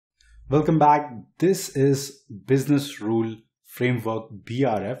Welcome back. This is Business Rule Framework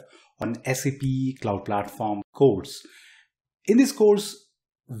BRF on SAP Cloud Platform course. In this course,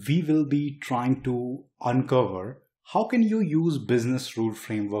 we will be trying to uncover how can you use Business Rule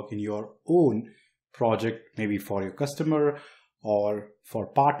Framework in your own project, maybe for your customer or for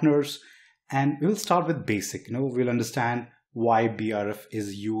partners. And we'll start with basic. We'll understand why BRF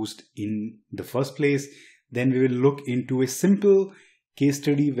is used in the first place. Then we will look into a simple case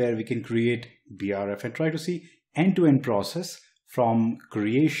study where we can create BRF and try to see end-to-end process from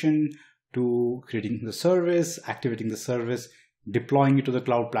creation to creating the service, activating the service, deploying it to the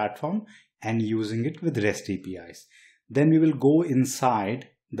cloud platform and using it with REST APIs. Then we will go inside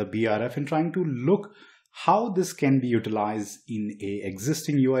the BRF and trying to look how this can be utilized in a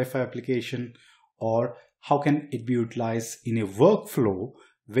existing UI5 application, or how can it be utilized in a workflow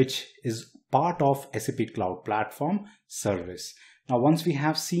which is part of SAP Cloud Platform service. Now, once we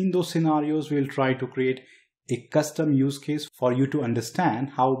have seen those scenarios, we'll try to create a custom use case for you to understand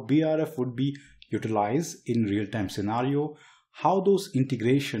how BRF would be utilized in real-time scenario, how those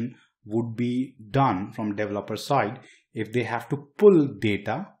integration would be done from developer side if they have to pull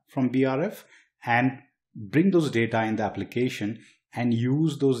data from BRF and bring those data in the application and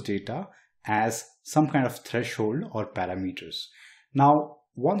use those data as some kind of threshold or parameters. Now,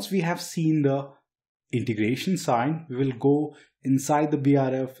 once we have seen the integration side, we will go inside the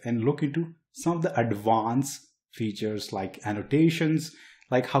BRF and look into some of the advanced features like annotations,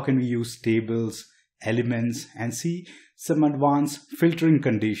 like how can we use tables, elements, and see some advanced filtering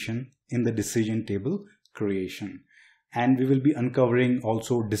condition in the decision table creation. And we will be uncovering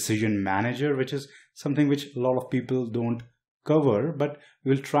also decision manager, which is something which a lot of people don't cover, but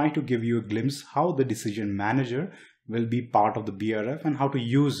we'll try to give you a glimpse how the decision manager will be part of the BRF and how to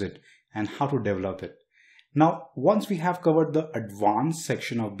use it and how to develop it. Now, once we have covered the advanced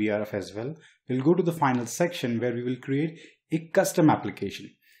section of BRF as well, we'll go to the final section where we will create a custom application.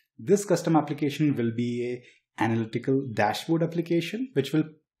 This custom application will be an analytical dashboard application, which will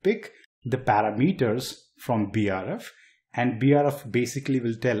pick the parameters from BRF, and BRF basically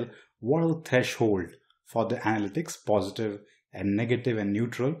will tell what are the threshold for the analytics, positive and negative and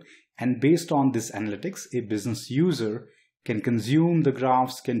neutral. And based on this analytics, a business user can consume the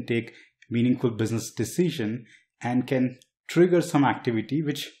graphs, can take meaningful business decision, and can trigger some activity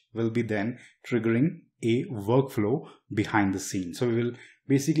which will be then triggering a workflow behind the scenes. So we will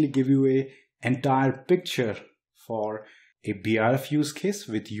basically give you a entire picture for a BRF use case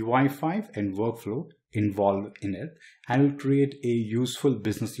with UI5 and workflow involved in it, and will create a useful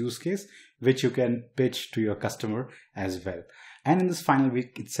business use case which you can pitch to your customer as well. And in this final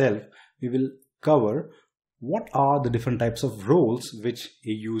week itself, we will cover what are the different types of roles which a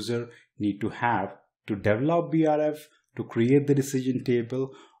user need to have to develop BRF, to create the decision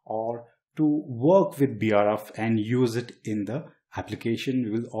table, or to work with BRF and use it in the application.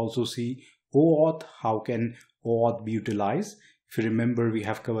 We will also see oAuth, how can oAuth be utilized. If you remember, we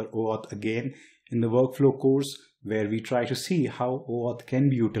have covered oAuth again in the workflow course where we try to see how oAuth can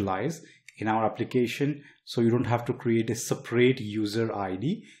be utilized in our application. So you don't have to create a separate user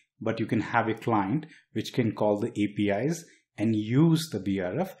ID, but you can have a client which can call the APIs and use the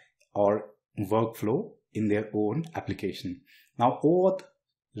BRF or workflow in their own application. Now, oAuth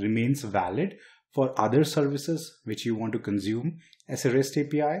remains valid for other services which you want to consume as a REST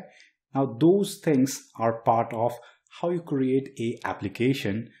API. Now, those things are part of how you create a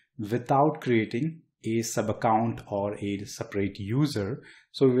application without creating a sub account or a separate user.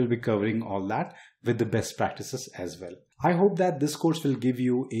 So we will be covering all that with the best practices as well. I hope that this course will give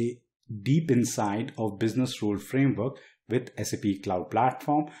you a deep insight of business rule framework with SAP Cloud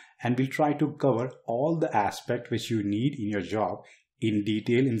Platform, and we'll try to cover all the aspects which you need in your job in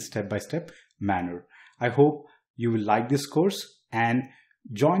detail in step-by-step manner. I hope you will like this course and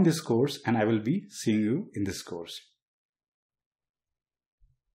join this course, and I will be seeing you in this course.